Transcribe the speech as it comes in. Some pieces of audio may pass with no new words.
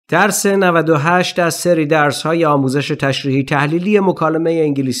درس 98 از سری درسهای آموزش تشریحی تحلیلی مکالمه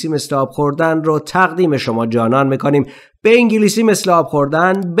انگلیسی مثل آب خوردن رو تقدیم شما جانان میکنیم. به انگلیسی مثل آب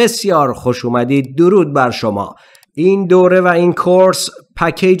خوردن بسیار خوش اومدید. درود بر شما. این دوره و این کورس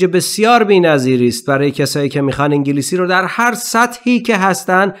پکیج بسیار بی‌نظیری است برای کسایی که میخوان انگلیسی رو در هر سطحی که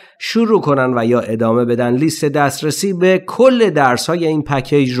هستن شروع کنن و یا ادامه بدن. لیست دسترسی به کل درس‌های این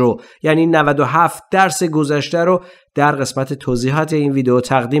پکیج رو، یعنی 97 درس گذشته رو، در قسمت توضیحات این ویدیو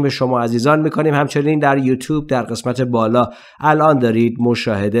تقدیم شما عزیزان میکنیم. همچنین در یوتیوب در قسمت بالا الان دارید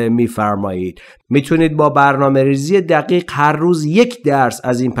مشاهده میفرمایید. میتونید با برنامه‌ریزی دقیق هر روز یک درس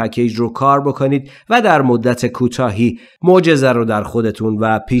از این پکیج رو کار بکنید و در مدت کوتاهی معجزه رو در خودتون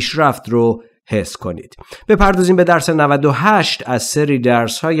و پیشرفت رو حس کنید. بپردازیم به درس 98 از سری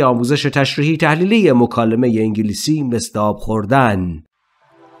درس‌های آموزش تشریحی تحلیلی مکالمه انگلیسی مثل آب خوردن.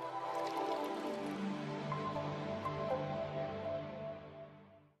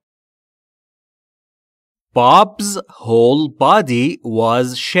 Bob's whole body was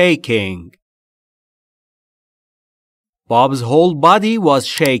shaking. Bob's whole body was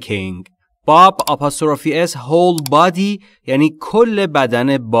shaking. Bob apostrophe s whole body یعنی کل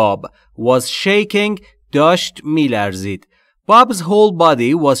بدن باب. Was shaking داشت میلرزید. Bob's whole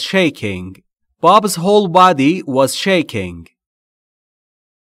body was shaking. Bob's whole body was shaking.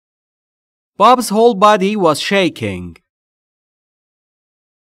 Bob's whole body was shaking.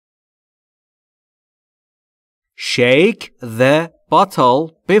 Shake the bottle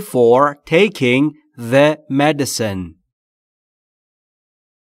before taking the medicine.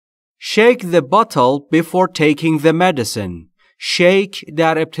 Shake the bottle before taking the medicine. Shake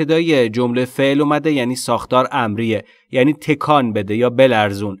در ابتدای جمله فعل اومده، یعنی ساختار امریه، یعنی تکان بده یا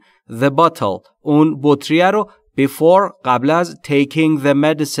بلرزون. The bottle اون بطریه رو before قبل از taking the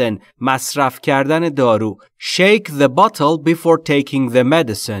medicine مصرف کردن دارو. Shake the bottle before taking the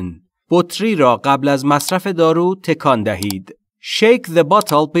medicine. بطری را قبل از مصرف دارو تکان دهید. Shake the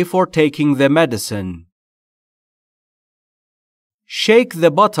bottle before taking the medicine. Shake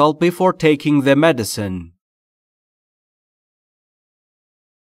the bottle before taking the medicine.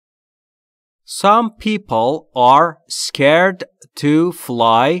 Some people are scared to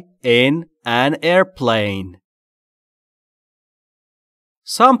fly in an airplane.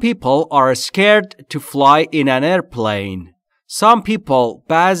 Some people are scared to fly in an airplane. Some people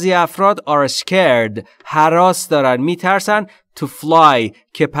بعضی افراد are scared هراس دارن، میترسن to fly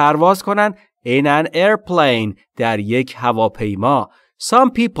که پرواز کنن in an airplane در یک هواپیما.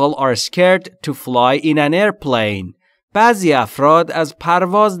 Some people are scared to fly in an airplane. بعضی افراد از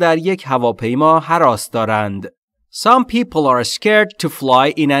پرواز در یک هواپیما هراس دارند. Some people are scared to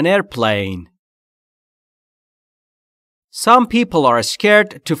fly in an airplane. Some people are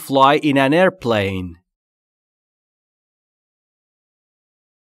scared to fly in an airplane.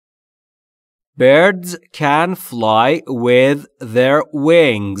 Birds can fly with their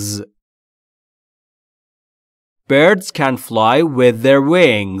wings. Birds can fly with their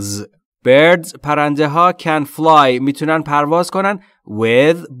wings. Birds پرنده ها can fly میتونن پرواز کنن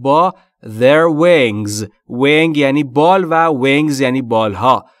with با their wings. Wing یعنی بال و wings یعنی بال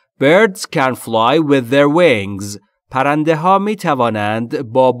ها. Birds can fly with their wings. پرنده ها میتوانند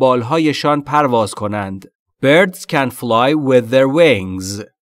با بال هایشان پرواز کنند. Birds can fly with their wings.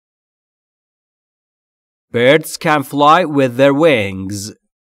 Birds can fly with their wings.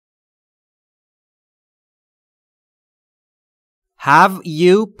 Have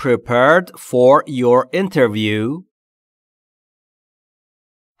you prepared for your interview?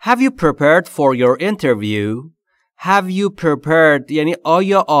 Have you prepared for your interview? Have you prepared یعنی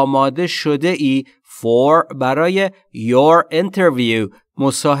آیا آماده شده ای for برای your interview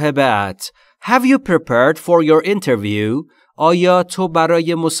مصاحبه‌ات. Have you prepared for your interview? آیا تو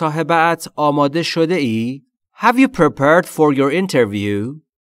برای مصاحبه‌ات آماده شده ای؟ Have you prepared for your interview?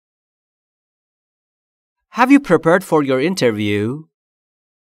 Have you prepared for your interview?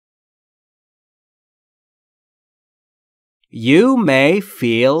 You may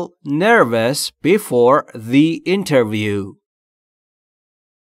feel nervous before the interview.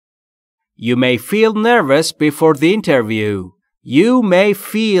 You may feel nervous before the interview. You may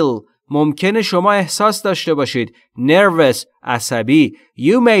feel ممکنه شما احساس داشته باشید. Nervous عصبی.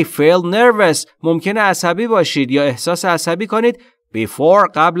 You may feel nervous ممکنه عصبی باشید یا احساس عصبی کنید. Before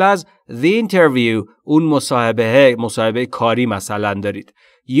قبل از the interview اون مصاحبه کاری مثلا دارید.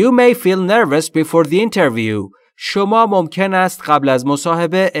 You may feel nervous before the interview. شما ممکن است قبل از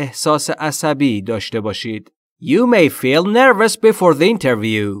مصاحبه احساس عصبی داشته باشید. You may feel nervous before the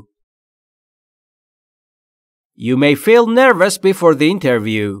interview. You may feel nervous before the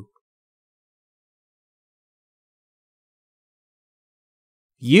interview.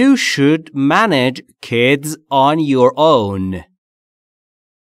 You should manage kids on your own.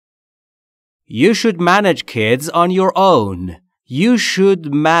 You should manage kids on your own. You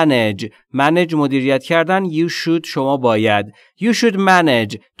should manage. manage مدیریت کردن. You should شما باید. You should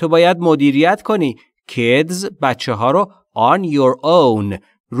manage. تو باید مدیریت کنی. Kids بچه ها رو on your own.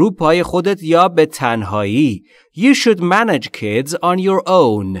 رو پای خودت یا به تنهایی. You should manage kids on your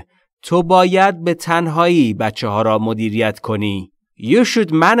own. تو باید به تنهایی بچه ها را مدیریت کنی. You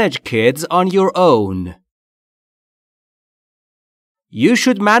should manage kids on your own. You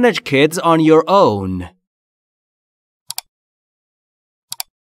should manage kids on your own.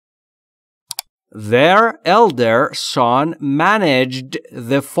 Their elder son managed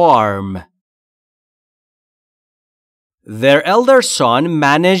the farm. Their elder son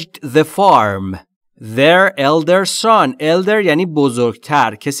managed the farm. Their elder son. elder یعنی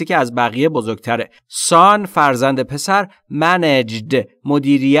بزرگتر. کسی که از بقیه بزرگتره. son فرزند پسر. managed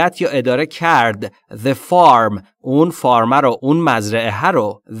مدیریت یا اداره کرد. The farm اون فارمه رو. اون مزرعه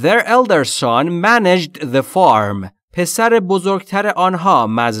رو. Their elder son managed the farm. پسر بزرگتر آنها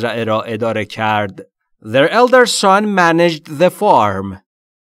مزرعه را اداره کرد. Their elder son managed the farm.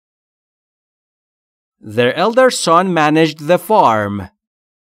 Their elder son managed the farm.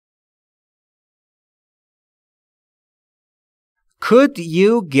 Could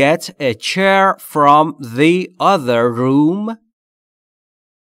you get a chair from the other room?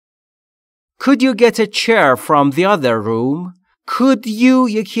 Could you get a chair from the other room? Could you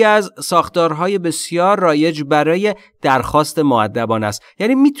یکی از ساختارهای بسیار رایج برای درخواست مؤدبانه است.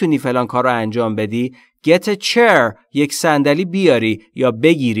 یعنی میتونی فلان کار رو انجام بدی. Get a chair یک صندلی بیاری یا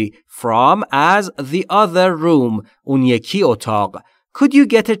بگیری. From از the other room اون یکی اتاق. Could you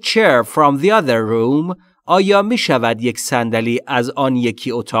get a chair from the other room? آیا می شود یک صندلی از آن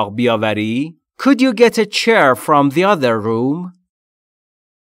یکی اتاق بیاوری؟ Could you get a chair from the other room?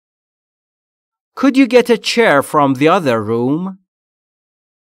 Could you get a chair from the other room?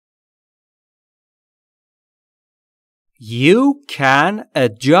 You can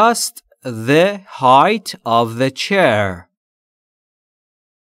adjust the height of the chair.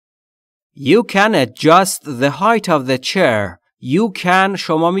 You can adjust the height of the chair. You can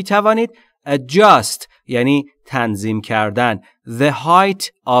شما می توانید adjust یعنی تنظیم کردن. The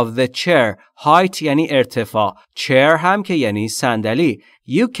height of the chair. height یعنی ارتفاع. chair هم که یعنی صندلی.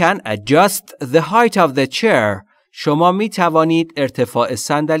 You can adjust the height of the chair. شما می توانید ارتفاع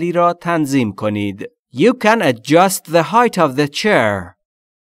صندلی را تنظیم کنید. You can adjust the height of the chair.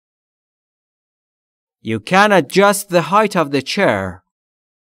 You can adjust the height of the chair.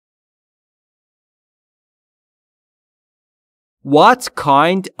 What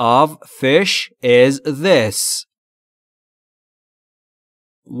kind of fish is this?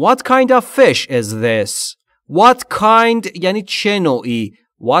 What kind of fish is this? What kind یعنی چه نوعی.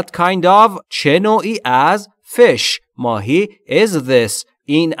 What kind of چه نوعی از fish ماهی is this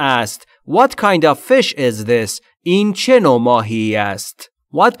این است. What kind of fish is this این چه نوع ماهی است.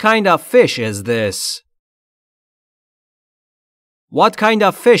 What kind of fish is this? What kind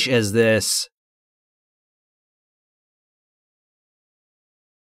of fish is this?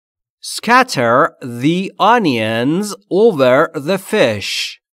 Scatter the onions over the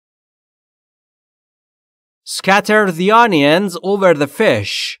fish. Scatter the onions over the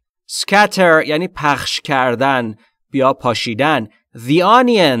fish. Scatter یعنی پخش کردن یا پاشیدن. The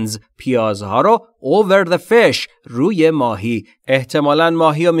onions پیازها رو over the fish روی ماهی. احتمالاً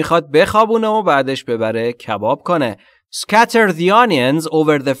ماهی رو میخواد بخوابونه و بعدش ببره کباب کنه. Scatter the onions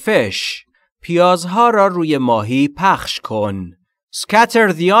over the fish. پیازها را روی ماهی پخش کن.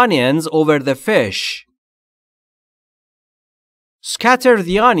 Scatter the onions over the fish. Scatter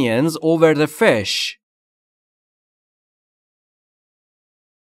the onions over the fish.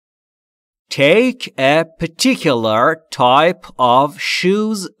 Take a particular type of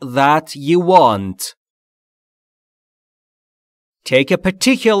shoes that you want. Take a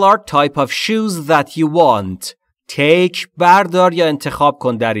particular type of shoes that you want. Take بردار یا انتخاب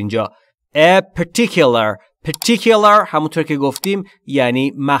کن در اینجا. A particular همونطور که گفتیم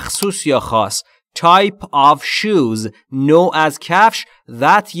یعنی مخصوص یا خاص. Type of shoes نوع از کفش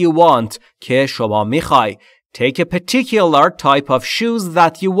that you want که شما میخوای. Take a particular type of shoes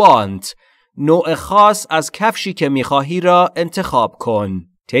that you want. نوع خاص از کفشی که میخواهی را انتخاب کن.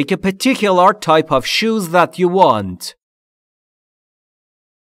 Take a particular type of shoes that you want.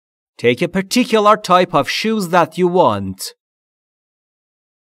 Take a particular type of shoes that you want.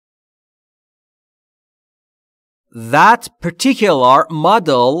 That particular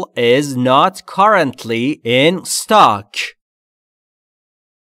model is not currently in stock.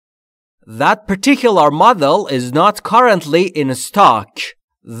 That particular model is not currently in stock.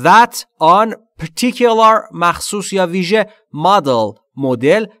 That on particular مخصوص یا ویژه model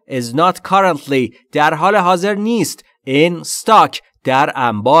مدل is not currently در حال حاضر نیست in stock در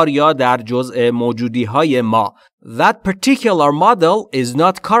انبار یا در جزء موجودی های ما. That particular model is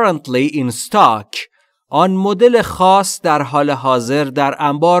not currently in stock. آن مدل خاص در حال حاضر در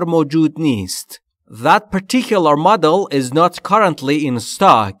انبار موجود نیست. That particular model is not currently in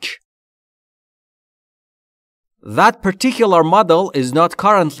stock. That particular model is not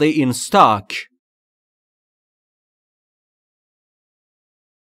currently in stock.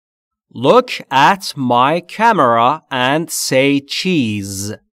 Look at my camera and say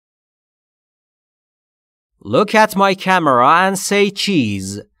cheese. Look at my camera and say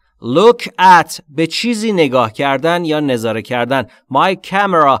cheese. Look at به چیزی نگاه کردن یا نظاره کردن. My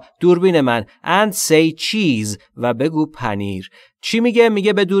camera دوربین من and say cheese و بگو پنیر. چی میگه؟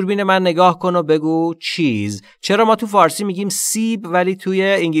 میگه به دوربین من نگاه کن و بگو چیز. چرا ما تو فارسی میگیم سیب ولی توی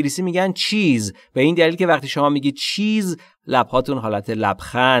انگلیسی میگن چیز؟ به این دلیل که وقتی شما میگید چیز لبهاتون حالت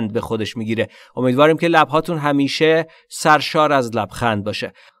لبخند به خودش میگیره. امیدواریم که لبهاتون همیشه سرشار از لبخند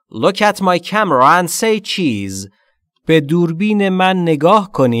باشه. Look at my camera and say cheese. به دوربین من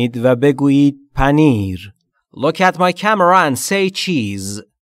نگاه کنید و بگویید پنیر. Look at my camera and say cheese.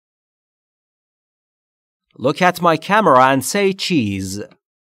 Look at my camera and say cheese.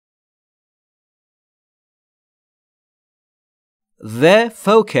 The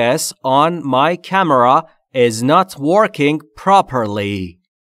focus on my camera is not working properly.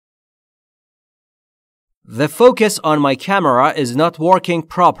 The focus on my camera is not working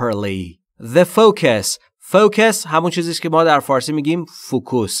properly. The focus همون چیزیست که ما در فارسی میگیم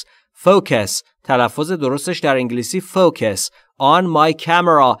فوکوس. Focus تلفظ درستش در انگلیسی focus. On my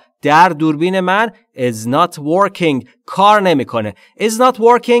camera در دوربین من is not working کار نمیکنه. is not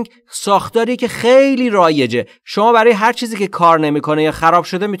working ساختاری که خیلی رایجه. شما برای هر چیزی که کار نمیکنه یا خراب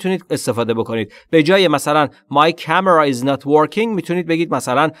شده میتونید استفاده بکنید. به جای مثلا my camera is not working میتونید بگید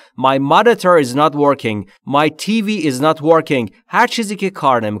مثلا my monitor is not working, my TV is not working. هر چیزی که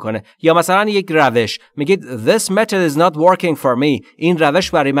کار نمیکنه. یا مثلا یک روش میگید this method is not working for me. این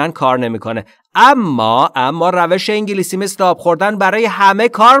روش برای من کار نمیکنه. اما روش انگلیسی مثل آب خوردن برای همه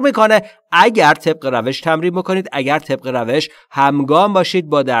کار میکنه اگر طبق روش تمرین بکنید، اگر طبق روش همگام باشید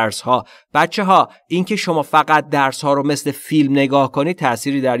با درسها. بچه‌ها این که شما فقط درسها رو مثل فیلم نگاه کنید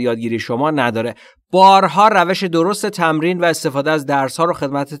تأثیری در یادگیری شما نداره. بارها روش درست تمرین و استفاده از درسها رو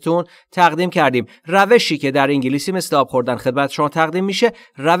خدمتتون تقدیم کردیم. روشی که در انگلیسی مثل آب خوردن خدمت شما تقدیم میشه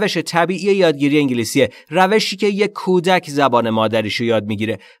روش طبیعی یادگیری انگلیسیه. روشی که یک کودک زبان مادریشو یاد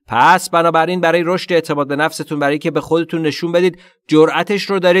میگیره. پس بنابراین برای رشد اعتماد به نفستون، برای که به خودتون نشون بدید جرأتش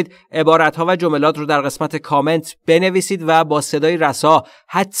رو دارید، عبارت‌ها و جملات رو در قسمت کامنت بنویسید و با صدای رسا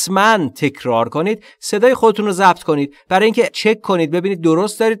حتما تکرار کنید. صدای خودتون رو ضبط کنید برای اینکه چک کنید ببینید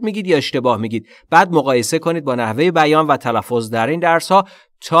درست دارید میگید یا اشتباه میگید. بعد مقایسه کنید با نحوه بیان و تلفظ در این درس‌ها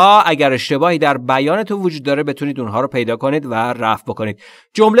تا اگر اشتباهی در بیانتون وجود داره بتونید اونها رو پیدا کنید و رفع بکنید.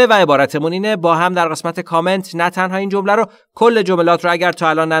 جمله و عبارتمون اینه، با هم در قسمت کامنت نه تنها این جمله رو، کل جملات رو اگر تا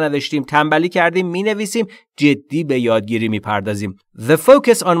الان ننوشتیم تنبلی کردیم مینویسیم، جدی به یادگیری میپردازیم. The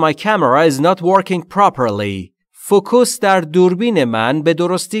focus on my camera is not working properly. فوکوس در دوربین من به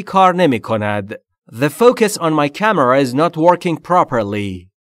درستی کار نمی‌کند. The focus on my camera is not working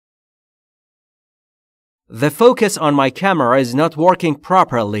properly. The focus on my camera is not working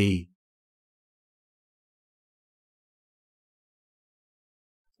properly.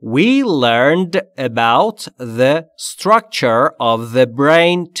 We learned about the structure of the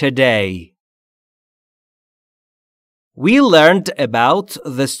brain today. We learned about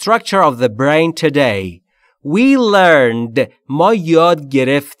the structure of the brain today. We learned ما یاد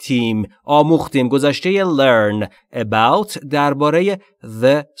گرفتیم، آموختیم، گذشته learn about درباره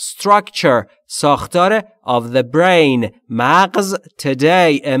the structure ساختار of the brain مغز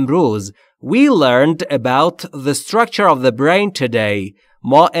today امروز. We learned about the structure of the brain today.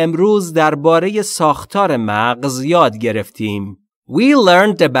 ما امروز درباره ساختار مغز یاد گرفتیم. We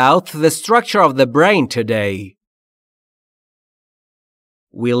learned about the structure of the brain today.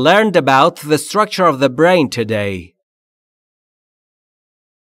 We learned about the structure of the brain today.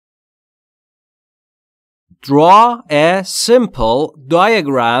 Draw a simple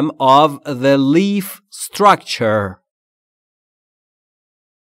diagram of the leaf structure.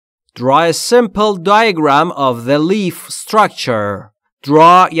 Draw a simple diagram of the leaf structure.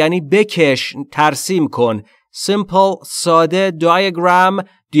 Draw یعنی بکش، ترسیم کن. Simple ساده، diagram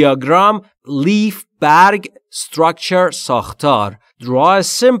leaf برگ، structure ساختار. Draw a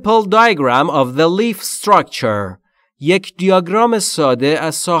simple diagram of the leaf structure. یک دیاگرام ساده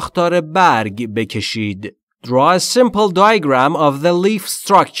از ساختار برگ بکشید. Draw a simple diagram of the leaf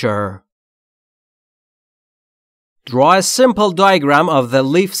structure. Draw a simple diagram of the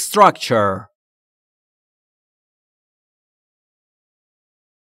leaf structure.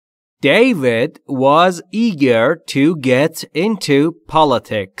 David was eager to get into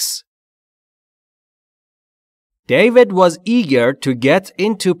politics. David was eager to get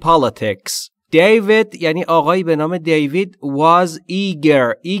into politics. David یعنی آقایی به نام دیوید was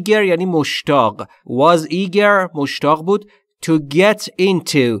eager یعنی مشتاق was eager مشتاق بود to get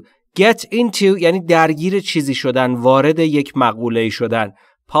into یعنی درگیر چیزی شدن وارد یک مقوله شدن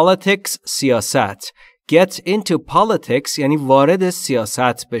politics سیاست get into politics یعنی وارد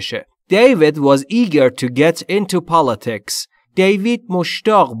سیاست بشه David was eager to get into politics دیوید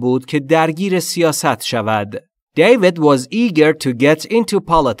مشتاق بود که درگیر سیاست شود David was eager to get into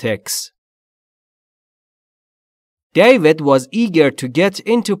politics David was eager to get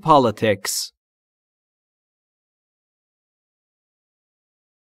into politics.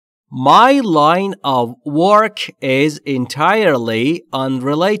 My line of work is entirely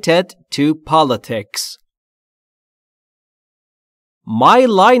unrelated to politics. My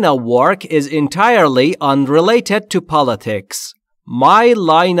line of work is entirely unrelated to politics. My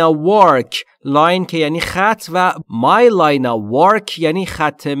line of work line که یعنی خط و my line of work یعنی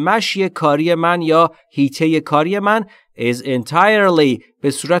خط مشی کاری من یا حیطه کاری من is entirely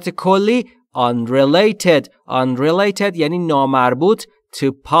به صورت کلی unrelated یعنی نامربوط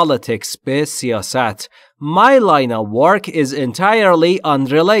to politics به سیاست My line of work is entirely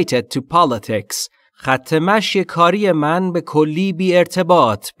unrelated to politics خط مشی کاری من به کلی بی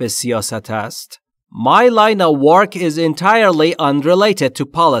ارتباط به سیاست است My line of work is entirely unrelated to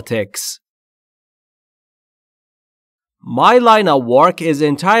politics. My line of work is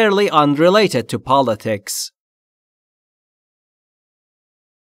entirely unrelated to politics.